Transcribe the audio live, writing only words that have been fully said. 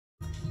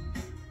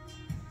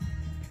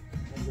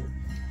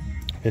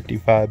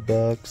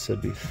$55,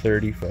 that'd be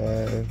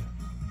 35.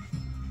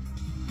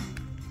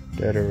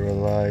 Dead or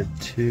Alive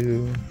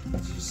 2.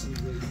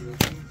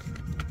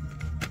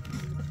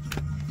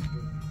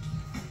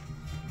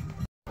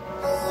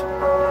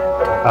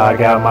 I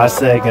got my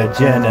Sega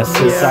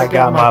Genesis, I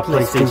got my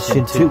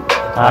PlayStation 2,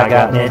 I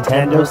got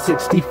Nintendo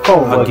 64,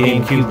 a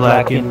GameCube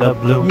black and the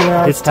blue.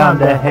 It's time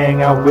to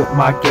hang out with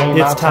my game,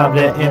 it's time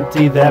to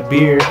empty that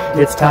beer.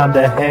 It's time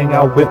to hang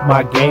out with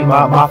my game,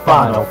 out my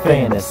Final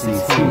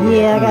Fantasies.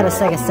 Yeah, I got a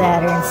Sega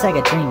Saturn,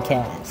 Sega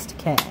Dreamcast.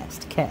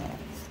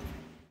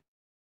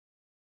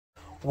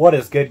 What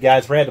is good,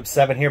 guys?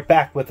 Random7 here,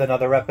 back with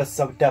another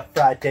episode of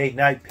Friday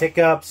Night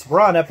Pickups.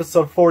 We're on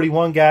episode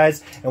 41,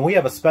 guys, and we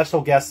have a special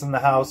guest in the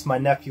house. My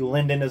nephew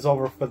Lyndon is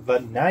over for the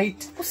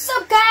night. What's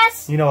up,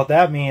 guys? You know what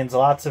that means.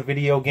 Lots of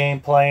video game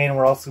playing.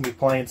 We're also going to be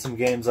playing some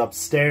games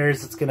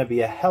upstairs. It's going to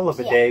be a hell of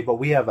a day, but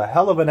we have a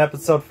hell of an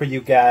episode for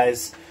you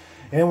guys.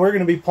 And we're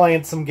going to be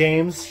playing some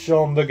games.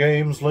 Show them the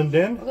games,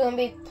 Lyndon. We're going to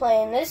be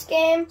playing this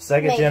game.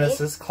 Sega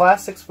Genesis,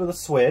 classics for the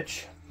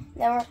Switch.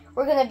 Then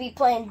we're going to be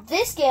playing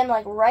this game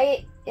like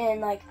right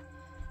in like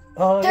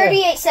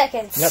 38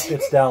 seconds. Yep,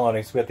 it's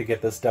downloading, so we have to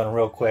get this done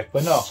real quick.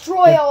 But no.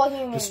 Destroy all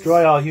humans.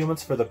 Destroy all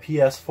humans for the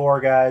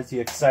PS4, guys.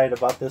 You excited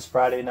about this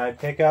Friday Night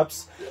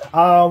Pickups?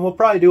 We'll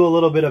probably do a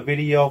little bit of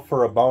video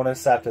for a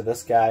bonus after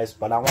this, guys.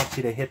 But I want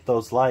you to hit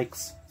those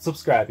likes,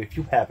 subscribe if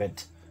you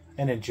haven't,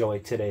 and enjoy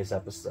today's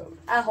episode.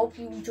 I hope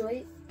you enjoy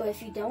it, but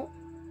if you don't,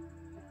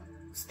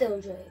 still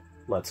enjoy it.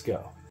 Let's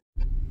go.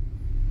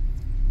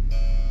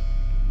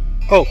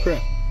 Oh,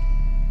 crap.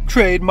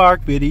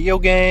 Trademark video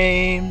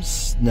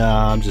games.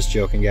 Nah, I'm just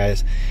joking,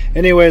 guys.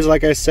 Anyways,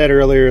 like I said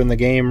earlier in the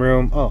game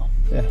room. Oh,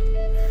 yeah.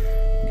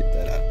 Get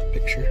that out of the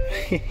picture.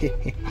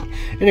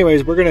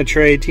 Anyways, we're going to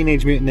trade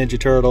Teenage Mutant Ninja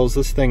Turtles.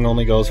 This thing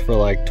only goes for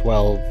like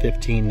 $12,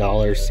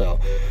 $15, so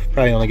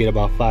probably only get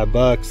about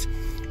 $5.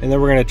 And then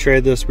we're going to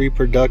trade this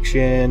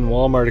reproduction,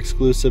 Walmart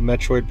exclusive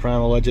Metroid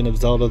Prime Legend of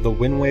Zelda The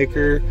Wind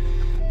Waker.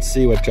 Let's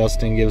see what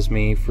Justin gives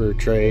me for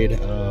trade.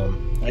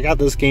 I got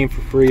this game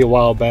for free a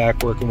while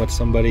back working with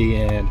somebody,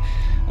 and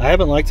I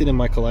haven't liked it in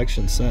my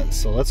collection since.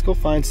 So let's go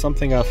find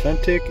something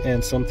authentic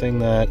and something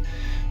that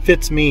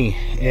fits me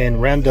in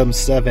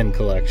Random7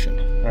 collection.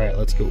 Alright,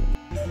 let's go.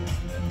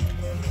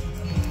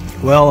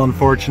 Well,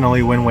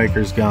 unfortunately, Wind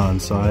Waker's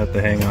gone, so I have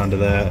to hang on to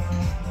that.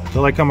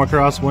 Until I come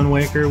across Wind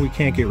Waker, we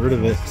can't get rid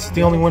of it. It's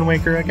the only Wind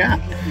Waker I got.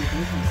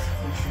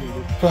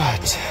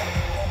 But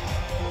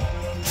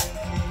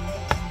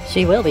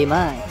She will be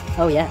mine.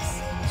 Oh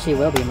yes, she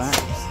will be mine.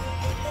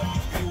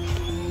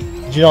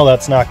 did you know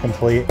that's not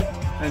complete?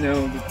 I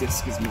know, the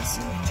disc is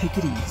missing. Take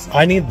it easy.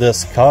 I need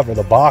this cover,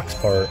 the box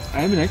part.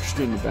 I have an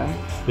extra in the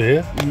back. Do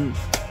you?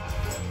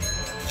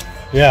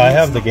 Yeah, I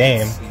have the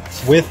game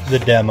with the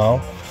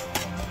demo.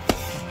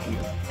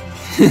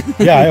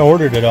 Yeah, I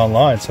ordered it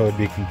online, so it'd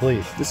be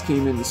complete. This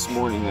came in this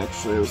morning,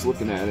 actually. I was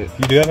looking at it.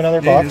 You do have another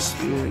box?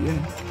 Yeah.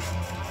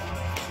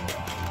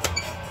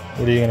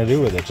 What are you going to do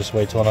with it? Just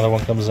wait till another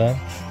one comes in? I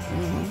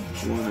don't know.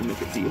 Do you want to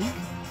make a deal?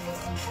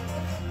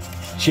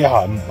 Yeah,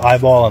 I'm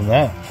eyeballing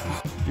that.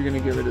 You're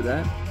going to get rid of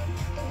that?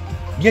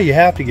 Yeah, you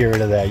have to get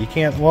rid of that. You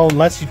can't, well,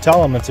 unless you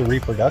tell them it's a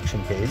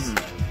reproduction case.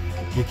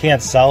 You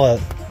can't sell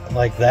it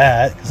like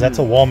that, because that's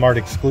a Walmart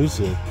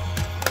exclusive.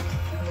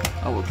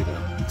 I'll look it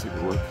up and take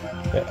a look.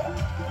 Yeah.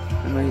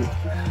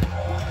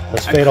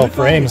 This Fatal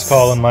Frame's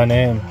calling my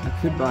name. I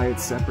could buy it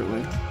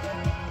separately.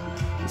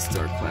 It's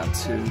Dark Cloud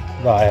 2.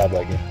 No, I have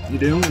that game. You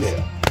do?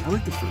 Yeah. I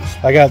like the first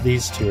one. I got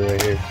these two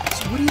right here.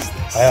 So what is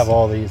this? I have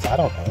all these. I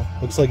don't know.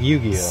 Looks like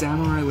Yu-Gi-Oh!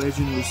 Samurai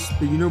Legend,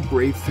 but you know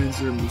Brave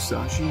Fencer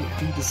Musashi? I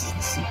think this is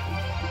the sequel.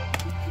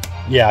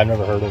 Yeah, I've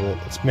never heard of it.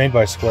 It's made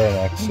by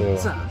Square Enix, so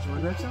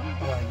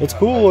it's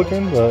cool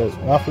looking, but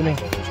not for me.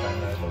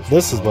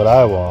 This is what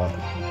I want.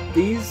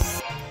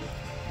 These?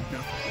 No.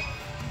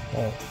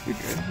 Oh. You're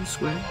good.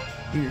 Square.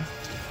 Here.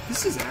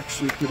 This is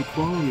actually pretty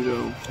quality,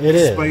 though. It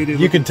is.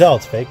 You can tell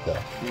it's fake, though.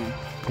 Yeah.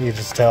 You can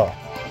just tell.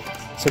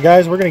 So,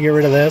 guys, we're going to get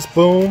rid of this.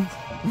 Boom.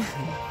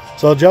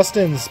 So,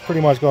 Justin's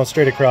pretty much going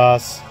straight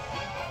across.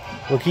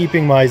 We're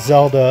keeping my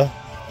Zelda,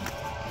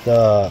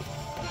 the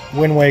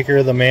Wind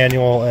Waker, the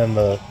manual, and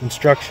the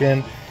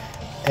instruction.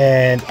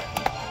 And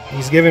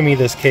he's giving me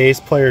this case,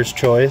 Player's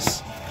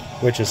Choice,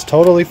 which is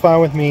totally fine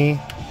with me.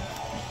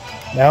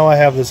 Now I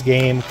have this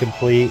game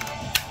complete.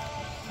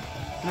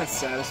 That's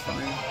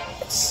satisfying.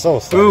 It's so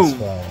satisfying.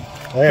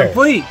 Boom. There.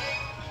 Complete.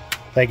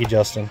 Thank you,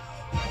 Justin.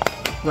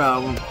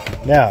 Well,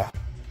 now,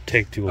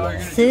 take too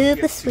long.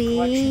 Super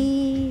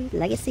sweet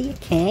Legacy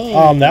of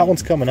Kain. That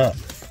one's coming up.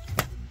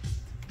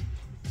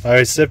 I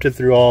already sifted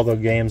through all the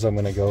games I'm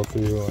going to go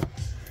through.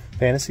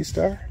 Phantasy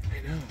Star?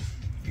 I know.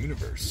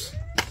 Universe.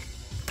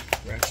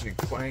 Ratchet and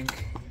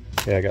Clank.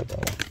 Yeah, I got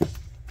that one.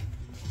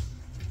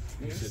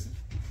 Yes.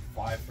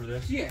 5 for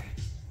this? Yeah.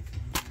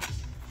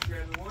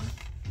 Grab the one?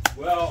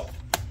 Well,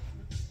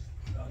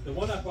 the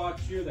one I bought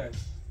here, that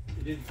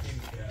it didn't seem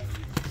to have.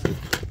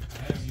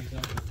 I haven't used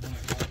that one I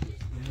bought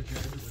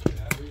with the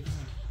batteries.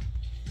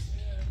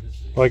 Yeah, this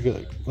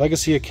is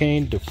Legacy of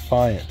Kain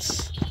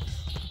Defiance.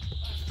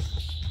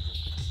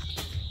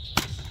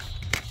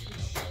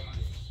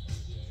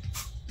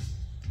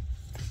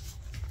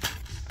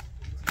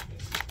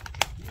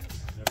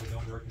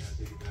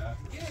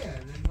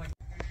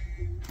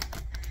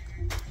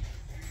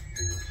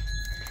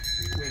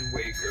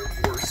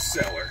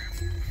 Seller.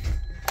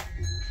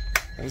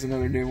 That was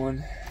another new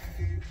one.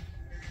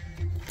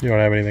 You don't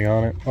have anything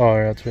on it? Oh,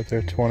 yeah, it's right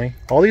there, 20.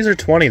 All these are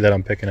 20 that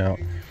I'm picking out.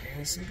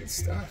 Yeah, some good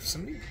stuff.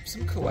 Some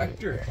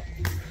collector.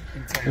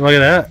 Look at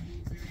that.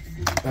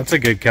 That's a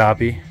good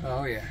copy.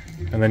 Oh, yeah.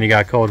 And then you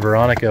got Code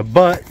Veronica,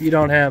 but you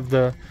don't have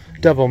the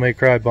Devil May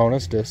Cry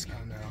bonus disc. Oh,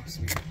 no.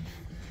 Sweet.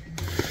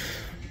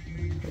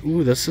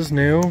 Ooh, this is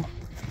new.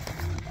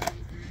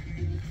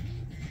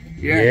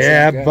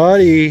 Yeah,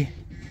 buddy.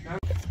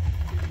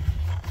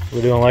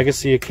 We're doing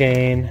Legacy of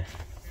Kain.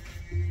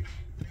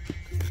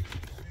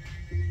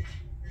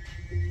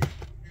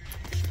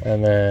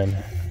 And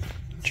then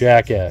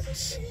Jack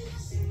X.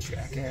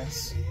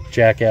 Jackass.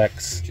 Jack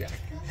X. Jack.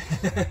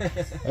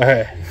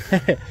 Alright.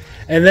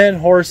 And then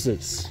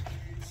horses.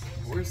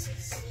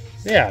 Horses.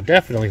 Yeah,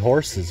 definitely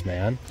horses,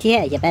 man.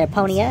 Yeah, you better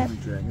pony up.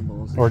 Dragon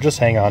Balls. Or just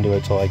hang on to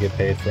it till I get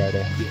paid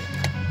Friday.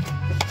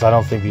 Yeah. Because I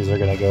don't think these are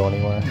going to go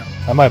anywhere. No.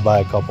 I might buy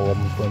a couple of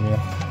them from you.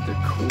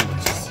 They're cool.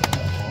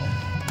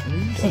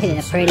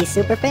 A pretty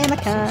Super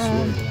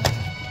Famicom.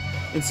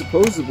 And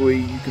supposedly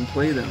you can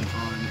play them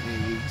on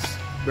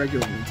a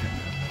regular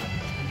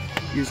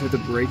Nintendo. You just have to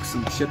break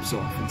some chips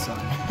off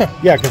inside.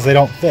 Yeah, because they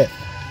don't fit.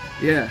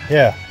 Yeah.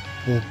 Yeah.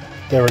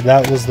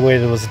 That was the way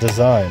it was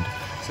designed.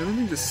 So I don't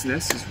think the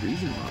SNES is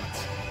region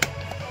locked.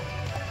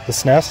 The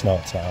SNES, no,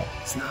 it's not.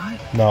 It's not?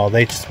 No,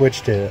 they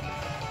switched it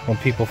when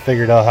people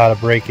figured out how to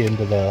break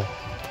into the...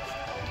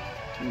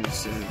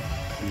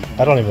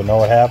 I don't even know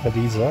what half of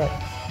these are.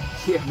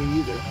 Yeah, me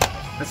either.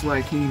 That's why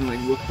I can't even like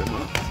look them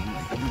up. I'm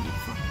like, I don't know what the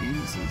fuck game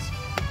this is.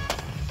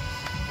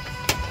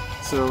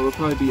 So it'll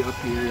probably be up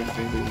here, and if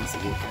anybody wants to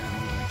look at them,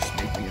 like, just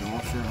make me an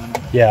offer on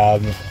them. Yeah,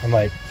 I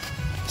might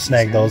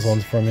snag those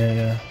ones from you,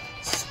 yeah.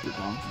 Super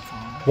Donkey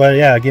Kong. But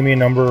yeah, give me a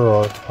number,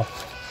 or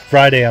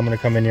Friday I'm going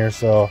to come in here,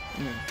 so...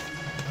 Yeah.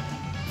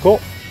 Cool.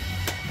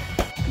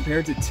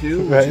 Compared to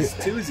 2, Right. which is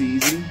 2 is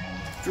easy.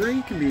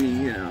 3 can be,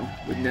 you know,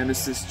 with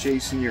Nemesis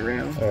chasing you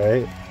around.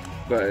 Alright.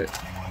 But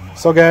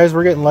So guys,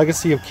 we're getting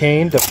Legacy of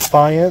Kain,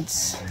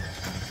 Defiance,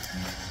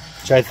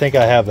 which I think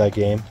I have that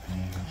game.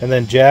 And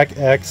then Jack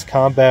X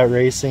Combat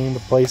Racing, the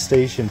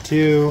PlayStation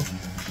 2.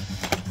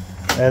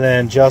 And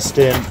then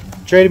Justin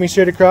traded me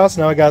straight across.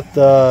 Now I got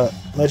the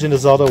Legend of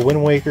Zelda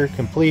Wind Waker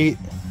complete.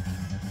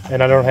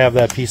 And I don't have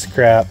that piece of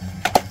crap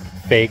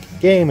fake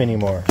game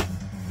anymore.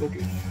 look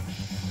at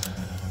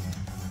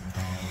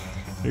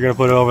You're going to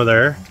put it over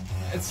there?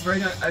 it's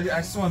right.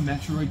 I saw a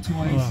Metroid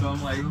toy, so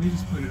I'm like, let me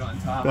just put it on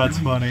top. That's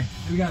funny.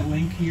 We got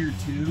Link here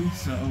too,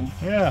 so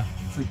Yeah,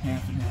 it's like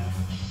half and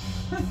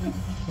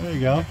half. there you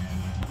go.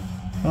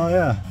 Oh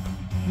yeah.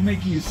 We'll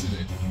make use of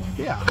it.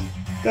 Yeah,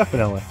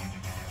 definitely.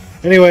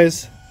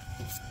 Anyways,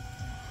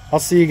 I'll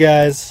see you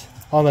guys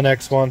on the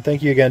next one.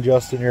 Thank you again,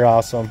 Justin. You're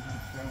awesome.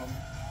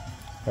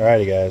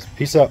 Alrighty, guys.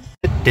 Peace out.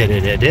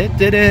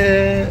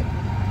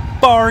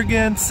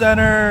 Bargain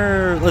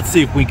Center. Let's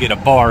see if we get a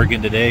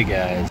bargain today,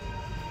 guys.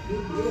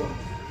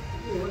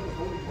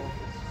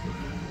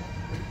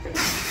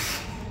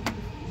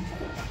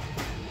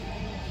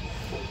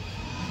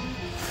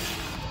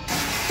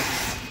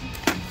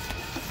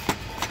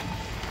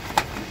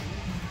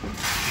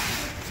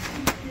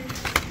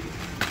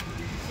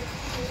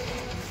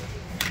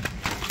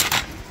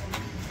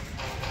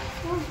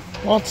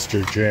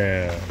 Monster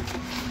Jam.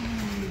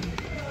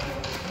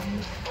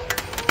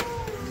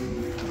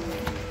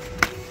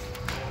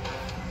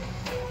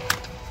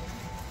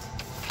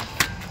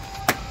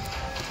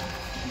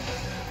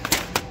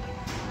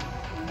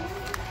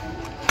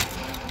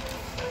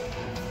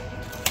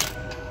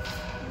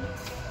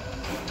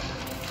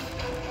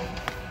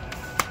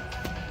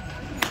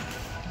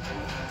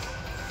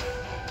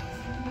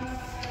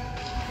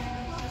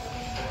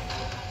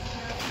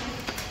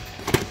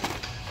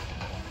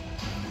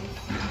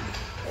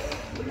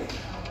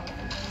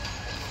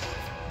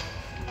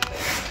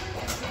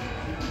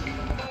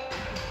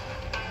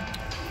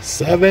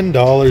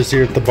 $7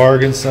 here at the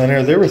Bargain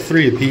Center. There were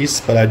 3 apiece,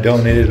 but I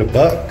donated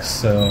 $1,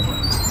 so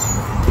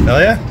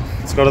hell yeah.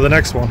 Let's go to the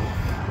next one.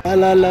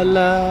 La la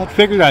la.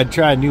 Figured I'd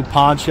try a new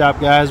pawn shop,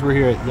 guys. We're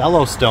here at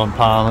Yellowstone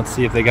Pawn. Let's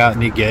see if they got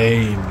any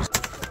games.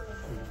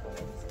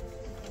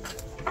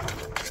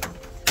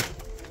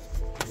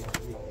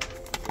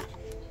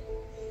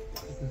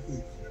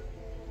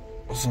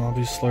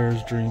 Zombie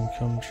Slayer's dream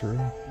come true.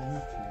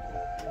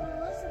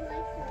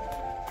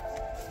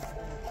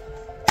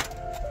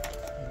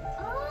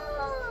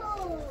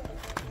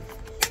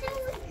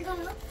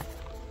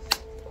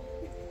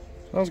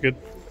 That was good.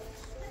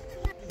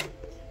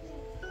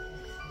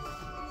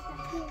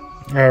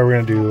 Alright, we're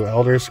going to do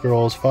Elder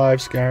Scrolls 5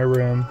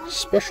 Skyrim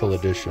Special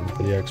Edition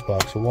for the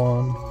Xbox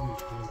One.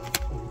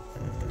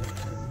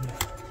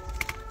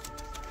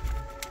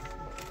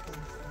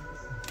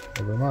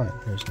 And never mind,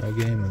 there's no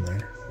game in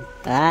there.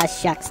 Ah,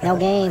 shucks, no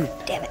game.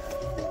 Damn it.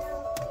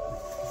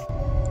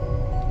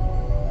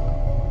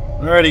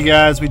 Alrighty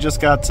guys, we just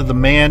got to the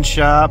man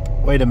shop.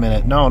 Wait a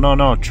minute,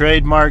 no.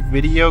 Trademark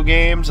Video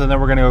Games, and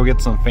then we're gonna go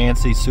get some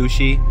fancy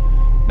sushi.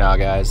 Now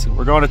guys,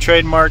 we're going to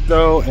Trademark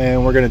though,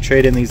 and we're gonna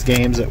trade in these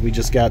games that we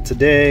just got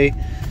today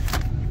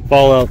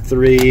Fallout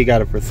 3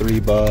 got it for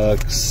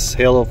 $3.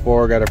 Halo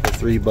 4 got it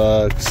for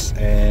 $3.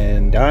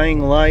 And Dying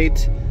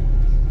Light.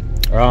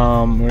 We're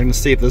gonna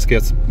see if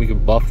we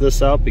can buff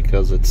this out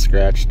because it's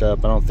scratched up.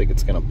 I don't think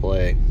it's gonna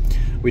play.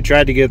 We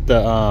tried to get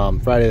the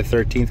Friday the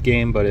 13th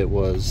game, but it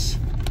was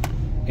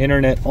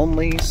internet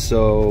only,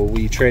 so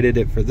we traded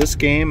it for this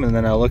game. And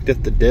then I looked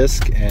at the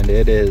disc, and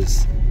it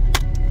is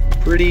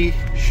pretty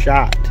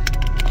shot.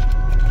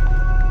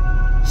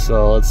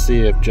 So let's see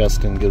if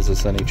Justin gives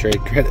us any trade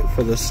credit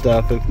for this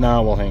stuff. If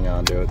not, we'll hang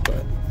on to it.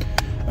 But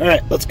all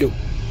right, let's go.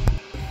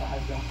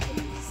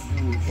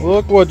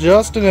 Look what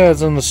Justin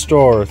has in the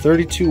store.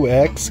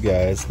 32X,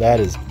 guys. That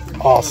is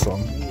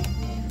awesome.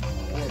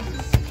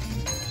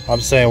 I'm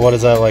saying, what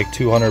is that, like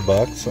 200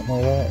 bucks? Something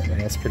like that? I mean,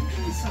 that's pretty...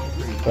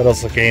 What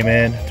else came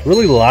in? It's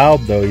really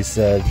loud, though, he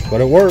said.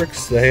 But it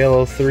works. The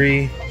Halo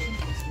 3.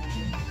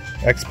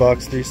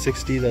 Xbox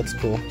 360. That's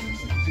cool.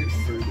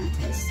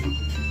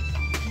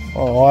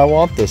 Oh, I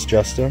want this,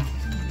 Justin.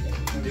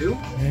 You do?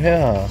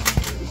 Yeah.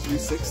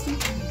 360?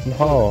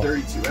 No.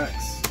 32X.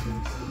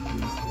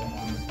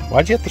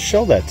 Why'd you have to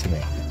show that to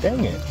me?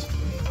 Dang it.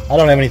 I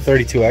don't have any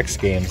 32X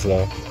games,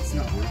 though. It's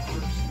not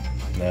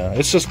worth it. No,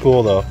 it's just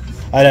cool, though.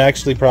 I'd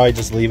actually probably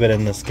just leave it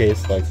in this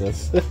case like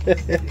this.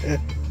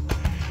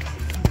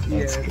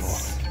 That's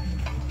cool.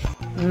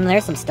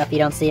 There's some stuff you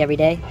don't see every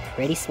day.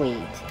 Pretty sweet.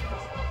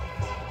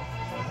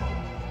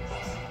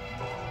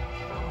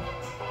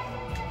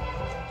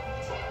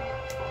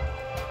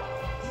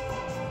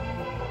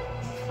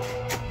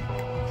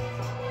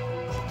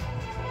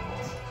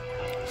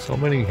 So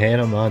many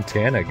Hannah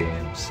Montana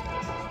games.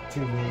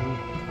 Too many?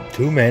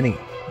 Too many.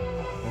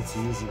 That's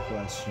an easy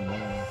question.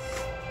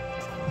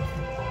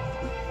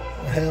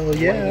 Hell Why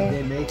yeah. did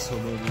they make so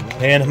many?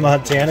 Hannah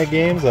Montana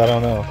games? I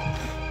don't know.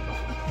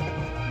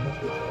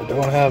 I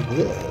don't have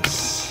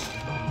this.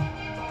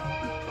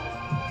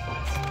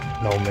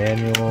 No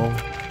manual.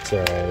 It's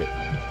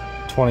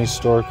alright. 20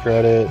 store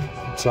credit.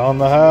 It's on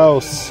the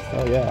house.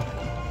 Oh yeah.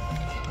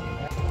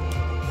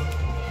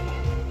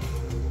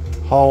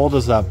 How old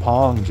is that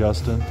Pong,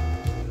 Justin?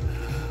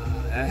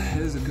 That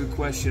is a good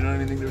question. I don't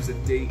even think there was a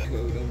date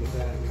code on the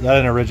back. Is that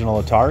an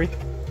original Atari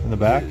in the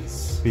back?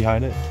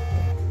 Behind it?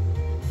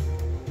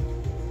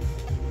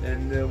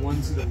 And the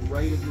one to the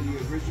right of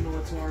the original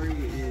Atari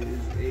is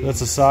a...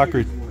 That's a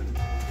soccer... Series one.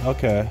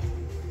 Okay.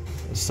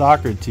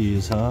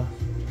 Socrates, huh?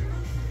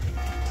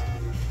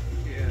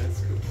 Yeah,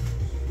 that's cool.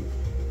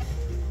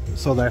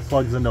 So that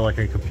plugs into like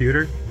a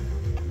computer?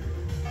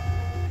 I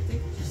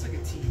think it's just like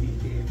a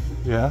TV game.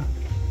 Yeah.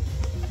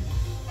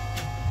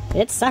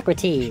 It's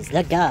Socrates,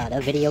 the god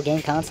of video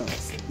game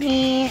consoles.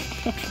 Meh.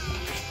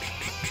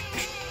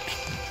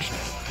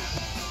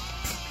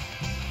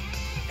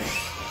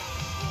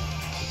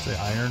 Say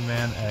Iron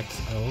Man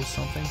XO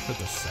something for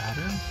the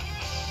Saturn?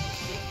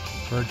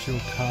 Virtual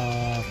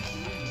Cop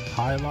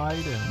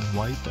highlight and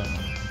wipe on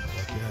it.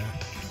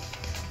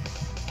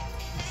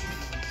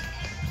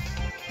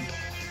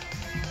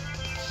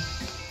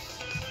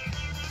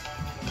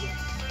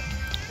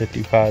 Look at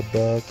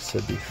 $55,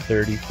 that'd be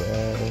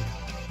 35.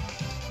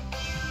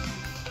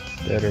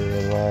 Dead or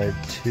Alive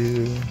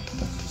 2.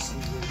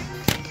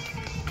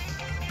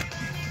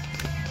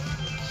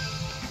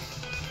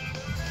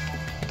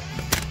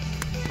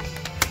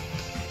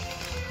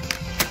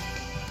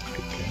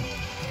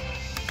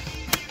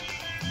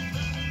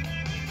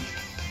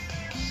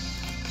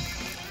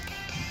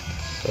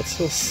 That's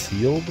so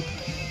sealed.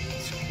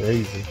 It's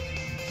crazy.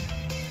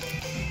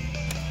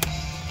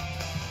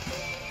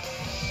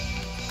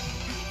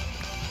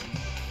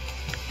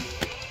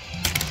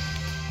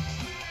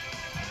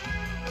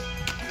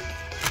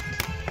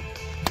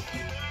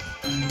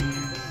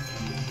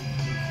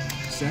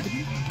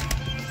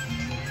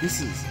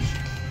 This is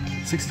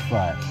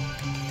 65.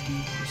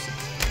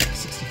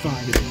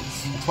 65 it is.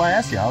 That's why I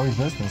asked you, how is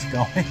business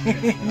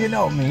going? You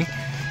know me.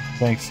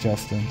 Thanks,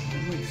 Justin.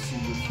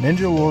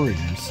 Ninja Warriors,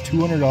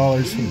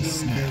 $200 for the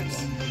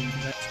snaps.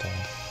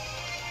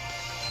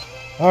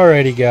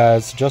 Alrighty,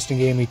 guys. Justin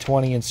gave me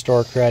 20 in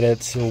store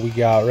credits, so we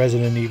got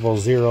Resident Evil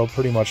 0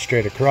 pretty much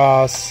straight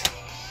across.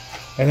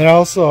 And then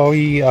also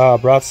he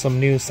brought some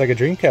new Sega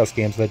Dreamcast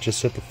games that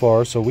just hit the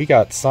floor. So we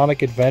got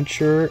Sonic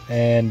Adventure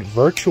and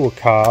Virtual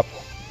Cop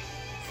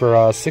for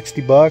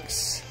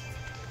 $60.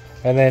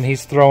 And then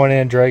he's throwing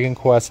in Dragon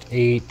Quest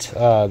 8,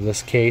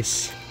 this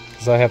case,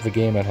 because I have the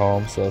game at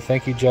home. So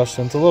thank you,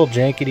 Justin. It's a little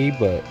jankety,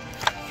 but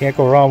can't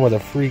go wrong with a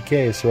free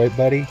case, right,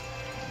 buddy?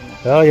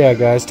 Hell yeah,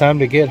 guys. Time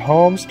to get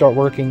home, start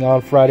working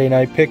on Friday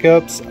night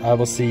pickups. I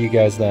will see you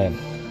guys then.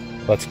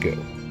 Let's go.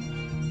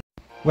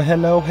 Well,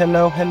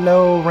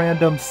 hello,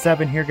 Random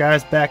 7 here,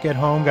 guys, back at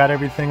home, got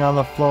everything on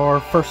the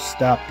floor. First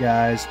stop,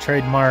 guys,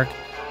 Trademark,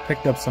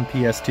 picked up some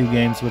PS2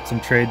 games with some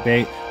trade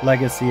bait,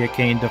 Legacy of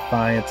Kain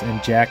Defiance,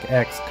 and Jack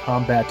X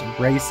Combat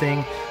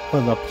Racing for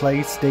the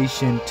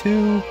PlayStation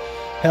 2.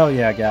 Hell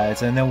yeah,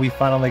 guys, and then we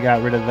finally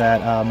got rid of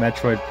that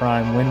Metroid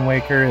Prime Wind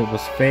Waker. It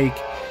was fake,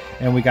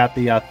 and we got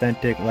the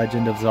authentic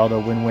Legend of Zelda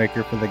Wind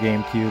Waker for the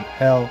GameCube.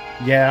 Hell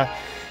yeah.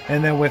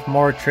 And then with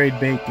more trade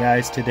bait,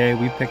 guys, today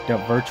we picked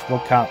up Virtual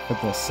Cop for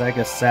the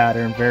Sega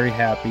Saturn. Very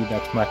happy.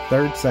 That's my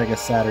third Sega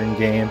Saturn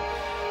game.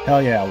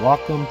 Hell yeah,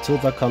 welcome to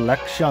the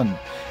collection.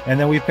 And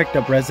then we picked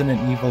up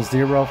Resident Evil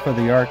 0 for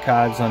the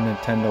archives on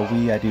Nintendo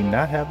Wii. I do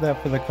not have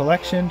that for the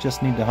collection,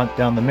 just need to hunt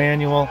down the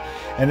manual.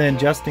 And then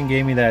Justin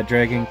gave me that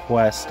Dragon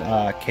Quest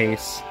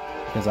case,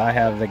 because I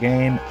have the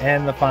game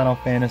and the Final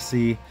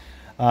Fantasy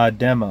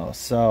demo.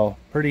 So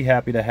pretty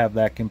happy to have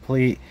that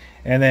complete.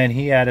 And then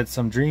he added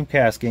some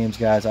Dreamcast games,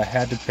 guys. I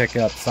had to pick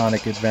up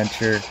Sonic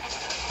Adventure.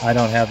 I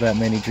don't have that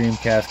many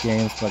Dreamcast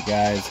games, but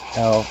guys,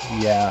 hell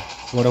yeah.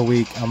 What a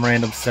week. I'm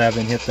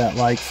Random7. Hit that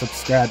like,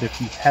 subscribe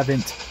if you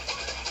haven't,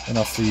 and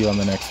I'll see you on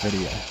the next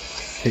video.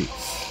 Peace.